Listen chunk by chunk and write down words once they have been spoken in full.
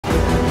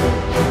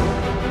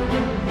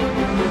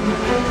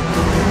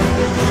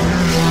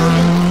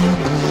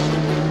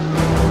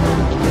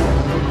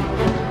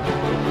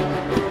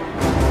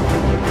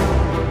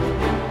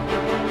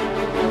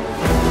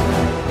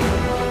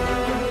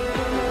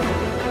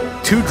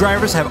2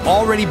 drivers have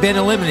already been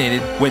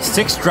eliminated, with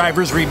 6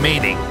 drivers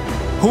remaining.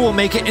 Who will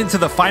make it into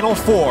the Final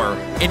 4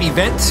 in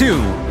Event 2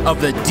 of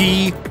the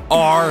DRC?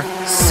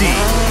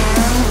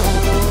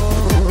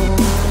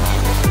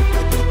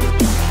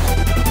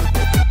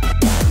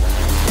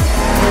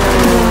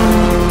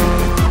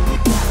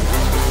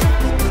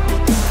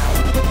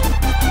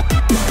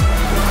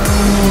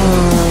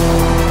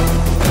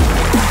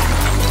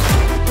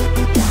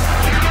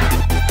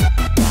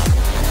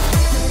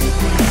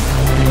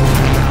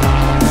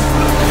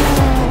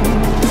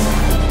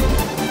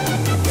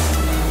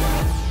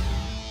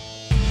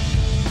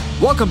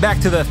 Welcome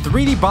back to the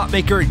 3D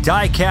Botmaker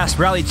Diecast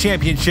Rally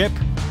Championship.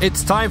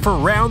 It's time for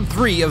round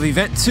 3 of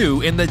Event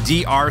 2 in the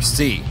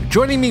DRC.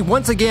 Joining me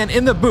once again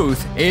in the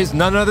booth is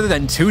none other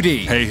than 2D.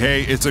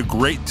 Hey, it's a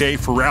great day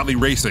for rally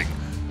racing.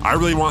 I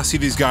really want to see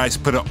these guys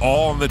put it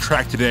all on the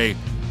track today.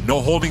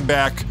 No holding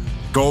back,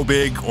 go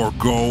big or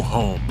go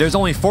home. There's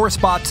only 4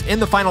 spots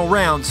in the final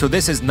round, so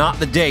this is not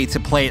the day to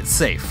play it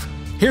safe.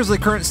 Here's the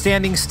current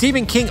standings.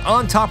 Stephen King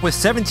on top with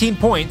 17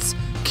 points.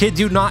 Kid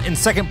Do Not in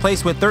second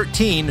place with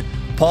 13.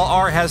 Paul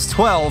R has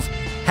 12,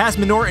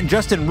 Hasminor and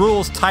Justin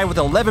Rules tied with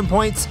 11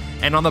 points,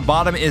 and on the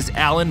bottom is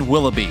Alan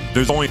Willoughby.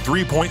 There's only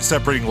 3 points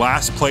separating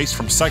last place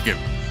from second,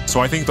 so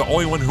I think the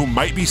only one who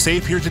might be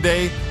safe here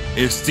today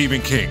is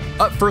Stephen King.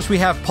 Up first we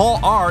have Paul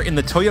R in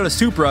the Toyota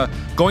Supra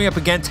going up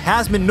against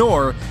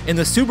Hasminor in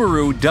the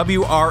Subaru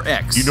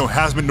WRX. You know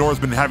Hasminor's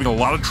been having a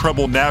lot of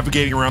trouble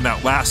navigating around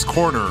that last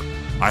corner.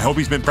 I hope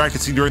he's been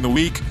practicing during the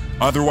week,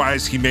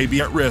 otherwise he may be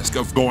at risk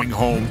of going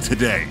home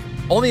today.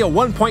 Only a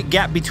 1-point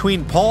gap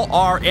between Paul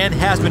R and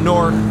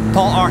Hasminor.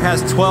 Paul R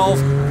has 12,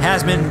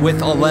 Hasmin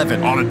with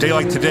 11. On a day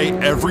like today,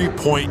 every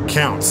point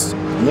counts.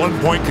 1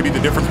 point could be the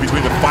difference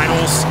between the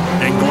finals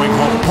and going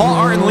home. Paul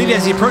R in the lead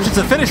as he approaches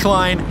the finish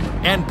line,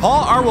 and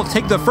Paul R will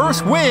take the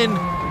first win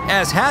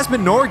as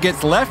Hasminor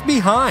gets left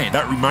behind.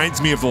 That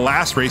reminds me of the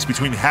last race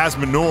between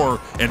Hasminor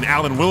and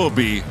Alan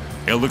Willoughby.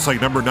 It looks like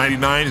number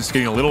 99 is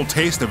getting a little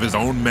taste of his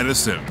own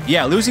medicine.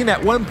 Yeah, losing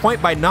that 1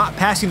 point by not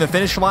passing the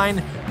finish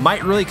line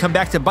might really come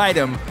back to bite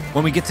him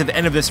when we get to the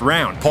end of this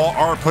round. Paul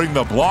R putting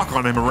the block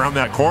on him around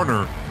that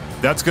corner.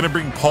 That's going to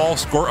bring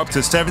Paul's score up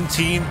to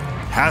 17,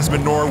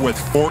 Hasminor with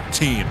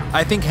 14.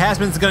 I think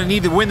Hasmin's going to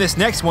need to win this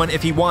next one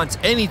if he wants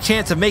any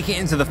chance of making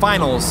it into the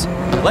finals.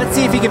 Let's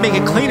see if he can make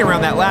it clean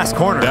around that last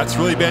corner. That's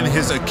really been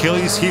his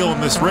Achilles heel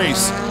in this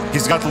race.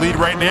 He's got the lead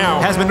right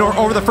now. Hasminor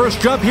over the first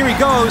jump. Here he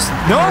goes.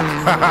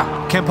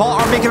 Nope. Can Paul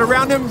R make it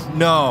around him?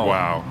 No.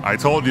 Wow, I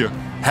told you.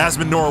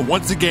 Hasminor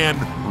once again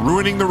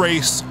ruining the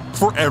race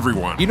for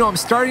everyone. You know, I'm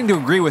starting to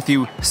agree with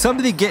you.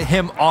 Somebody get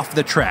him off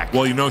the track.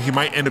 Well, you know, he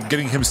might end up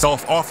getting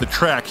himself off the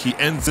track. He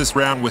ends this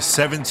round with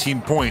 17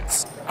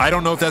 points. I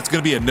don't know if that's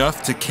going to be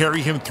enough to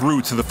carry him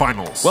through to the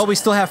finals. Well, we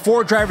still have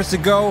 4 drivers to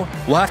go.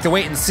 We'll have to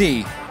wait and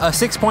see. A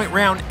 6-point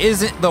round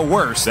isn't the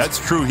worst. That's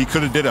true. He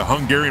could have did a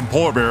Hungarian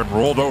polar bear and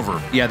rolled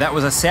over. Yeah, that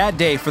was a sad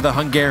day for the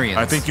Hungarians.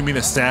 I think you mean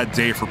a sad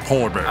day for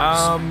polar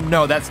bears.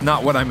 No, that's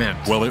not what I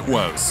meant. Well, it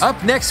was.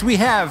 Up next, we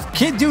have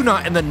Kid Do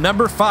Not in the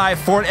number 5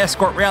 Ford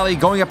Escort Rally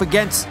going up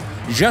against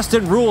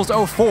Justin Rules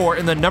 04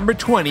 in the number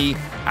 20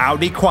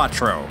 Audi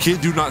Quattro.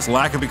 Kid Do Not's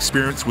lack of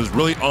experience was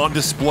really on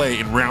display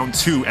in round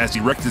 2 as he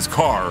wrecked his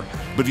car,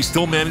 but he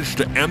still managed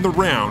to end the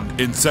round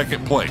in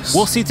second place.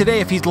 We'll see today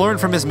if he's learned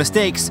from his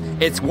mistakes.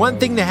 It's one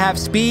thing to have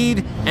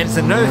speed, and it's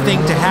another thing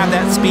to have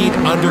that speed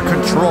under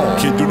control.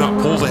 Kid Do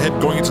Not pulls ahead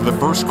going into the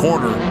first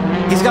corner.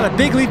 He's got a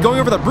big lead going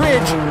over the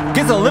bridge,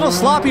 gets a little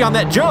sloppy on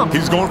that jump.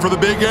 He's going for the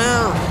big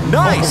air.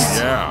 Nice.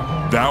 Oh, yeah.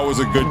 That was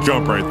a good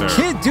jump right there.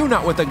 Kid Do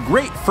Not with a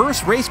great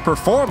first race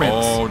performance.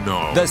 Oh,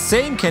 no. The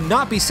same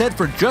cannot be said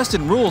for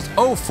Justin Rules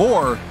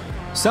 04.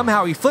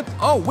 Somehow he flipped.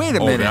 Oh, wait a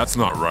minute. That's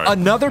not right.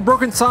 Another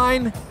broken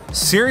sign?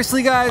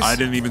 Seriously, guys? I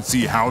didn't even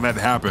see how that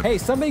happened. Hey,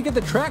 somebody get the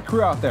track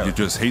crew out there. You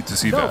just hate to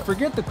see that. No,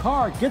 forget the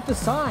car. Get the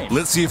sign.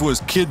 Let's see if it was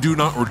Kid Do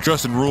Not or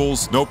Justin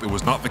Rules. Nope, it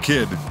was not the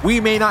kid.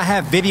 We may not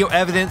have video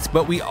evidence,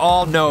 but we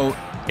all know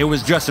it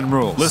was Justin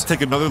Rules. Let's take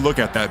another look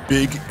at that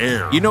big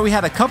air. You know, we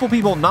had a couple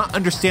people not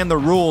understand the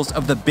rules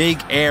of the big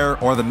air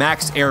or the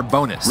max air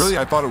bonus. Really?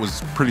 I thought it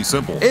was pretty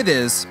simple. It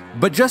is.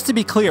 But just to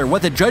be clear,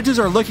 what the judges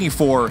are looking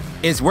for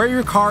is where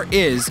your car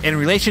is in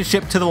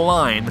relationship to the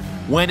line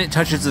when it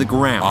touches the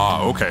ground.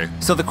 Ah, okay.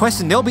 So the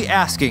question they'll be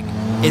asking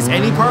is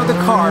any part of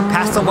the car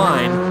past the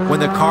line when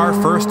the car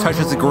first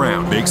touches the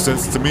ground? Makes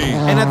sense to me.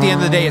 And at the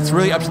end of the day, it's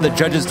really up to the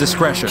judge's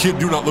discretion. Kid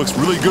Do Not looks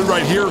really good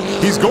right here.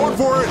 He's going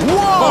for it. Whoa!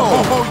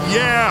 Oh,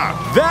 yeah!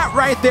 That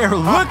right there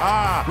looked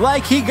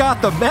like he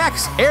got the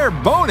max air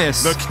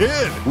bonus. The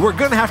kid. We're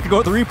going to have to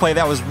go to the replay.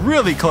 That was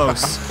really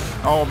close.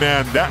 Oh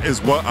man, that is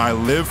what I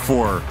live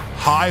for.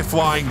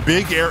 High-flying,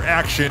 big air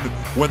action.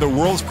 When the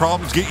world's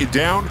problems get you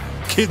down,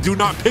 Kid Do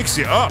Not picks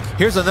you up.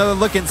 Here's another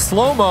look in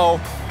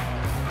slow-mo.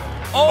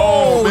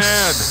 Oh,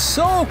 man.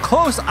 So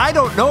close. I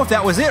don't know if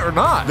that was it or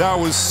not. That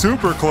was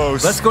super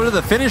close. Let's go to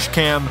the finish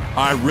cam.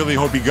 I really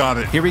hope he got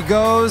it. Here he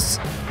goes.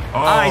 Oh,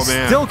 I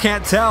man. still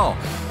can't tell.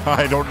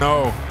 I don't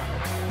know.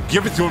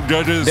 Give it to him,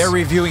 judges. They're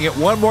reviewing it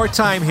one more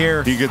time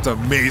here. He gets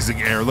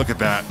amazing air. Look at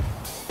that.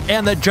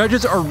 And the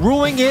judges are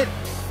ruling it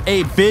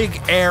a big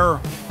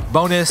air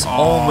bonus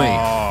only.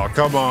 Oh,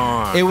 come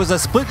on. It was a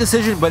split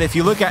decision, but if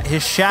you look at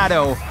his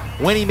shadow,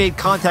 when he made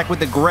contact with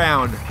the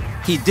ground,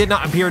 he did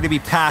not appear to be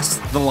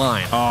past the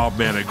line. Oh,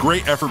 man, a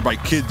great effort by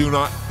Kid Do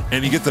Not,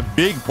 and he gets a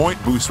big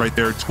point boost right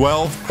there,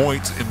 12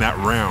 points in that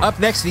round. Up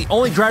next, the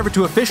only driver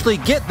to officially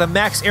get the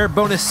max air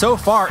bonus so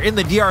far in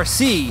the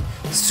DRC,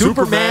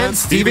 Superman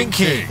Stephen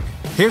King.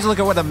 Here's a look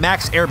at what the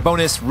max air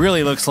bonus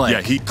really looks like.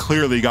 Yeah, he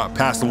clearly got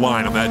past the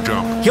line on that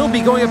jump. He'll be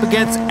going up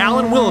against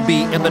Alan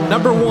Willoughby in the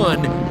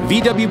 #1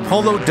 VW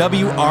Polo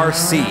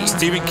WRC.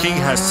 Stephen King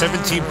has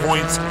 17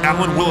 points,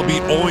 Alan Willoughby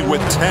only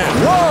with 10.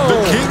 Whoa!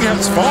 The King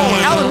has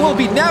fallen. Alan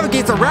Willoughby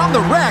navigates around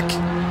the wreck,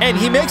 and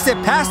he makes it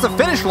past the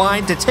finish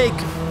line to take,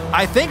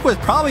 I think, was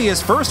probably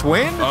his first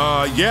win.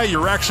 Yeah,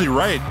 you're actually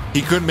right.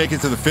 He couldn't make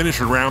it to the finish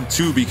in round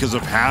 2 because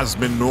of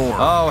Has-Been Norm.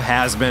 Oh,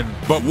 has-been.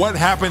 But what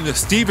happened to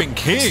Stephen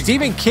King?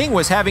 Stephen King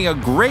was having a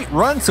great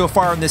run so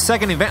far in the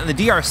second event in the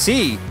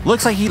DRC.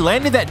 Looks like he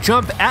landed that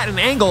jump at an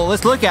angle.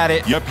 Let's look at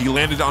it. Yep, he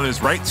landed on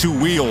his right 2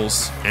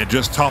 wheels and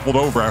just toppled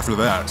over after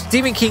that.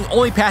 Stephen King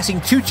only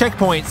passing 2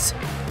 checkpoints.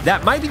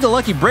 That might be the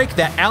lucky break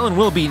that Alan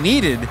Willoughby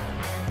needed.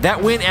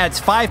 That win adds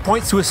 5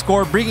 points to his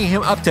score, bringing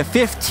him up to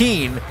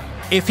 15.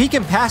 If he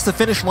can pass the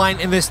finish line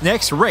in this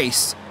next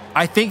race,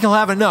 I think he'll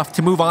have enough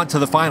to move on to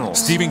the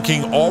finals. Stephen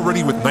King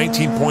already with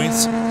 19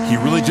 points. He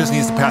really just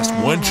needs to pass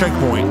 1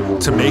 checkpoint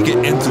to make it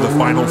into the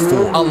final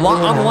 4. A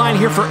lot on the line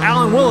here for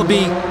Alan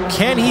Willoughby.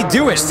 Can he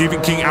do it?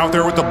 Stephen King out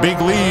there with the big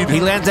lead.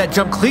 He lands that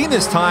jump clean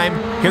this time.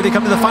 Here they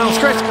come to the final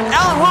stretch.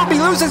 Alan Willoughby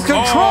loses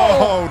control.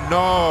 Oh,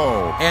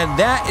 no. And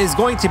that is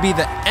going to be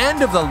the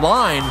end of the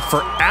line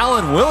for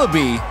Alan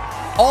Willoughby.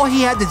 All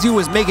he had to do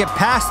was make it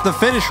past the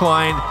finish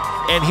line,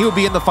 and he will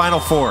be in the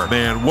final 4.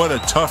 Man, what a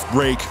tough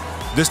break.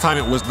 This time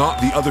it was not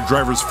the other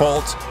driver's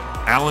fault.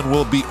 Alan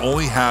Willoughby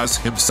only has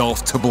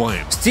himself to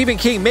blame. Stephen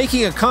King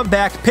making a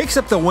comeback, picks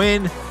up the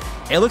win.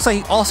 It looks like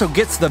he also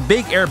gets the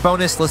big air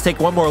bonus. Let's take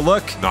one more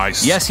look.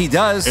 Nice. Yes, he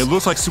does. It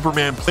looks like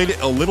Superman played it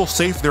a little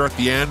safe there at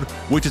the end,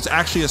 which is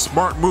actually a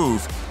smart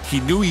move. He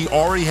knew he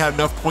already had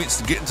enough points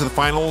to get into the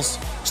finals,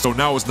 so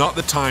now is not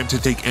the time to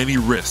take any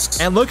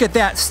risks. And look at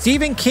that.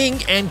 Stephen King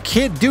and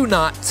Kid Do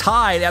Not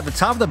tied at the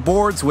top of the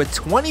boards with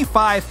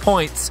 25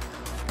 points.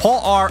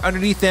 Paul R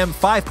underneath them,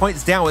 5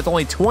 points down with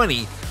only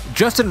 20.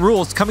 Justin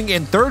Rules coming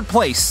in 3rd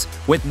place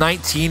with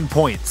 19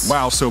 points.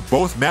 Wow, so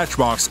both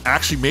Matchbox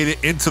actually made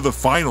it into the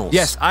finals.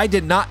 Yes, I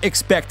did not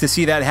expect to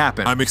see that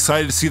happen. I'm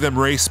excited to see them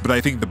race, but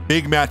I think the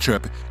big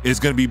matchup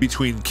is going to be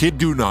between Kid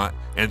Do Not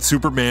and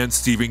Superman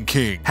Stephen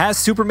King. Has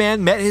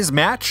Superman met his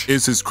match?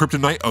 Is his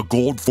kryptonite a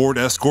gold Ford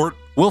Escort?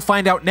 We'll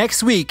find out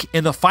next week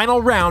in the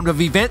final round of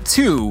Event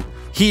 2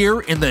 here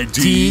in the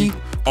DRC.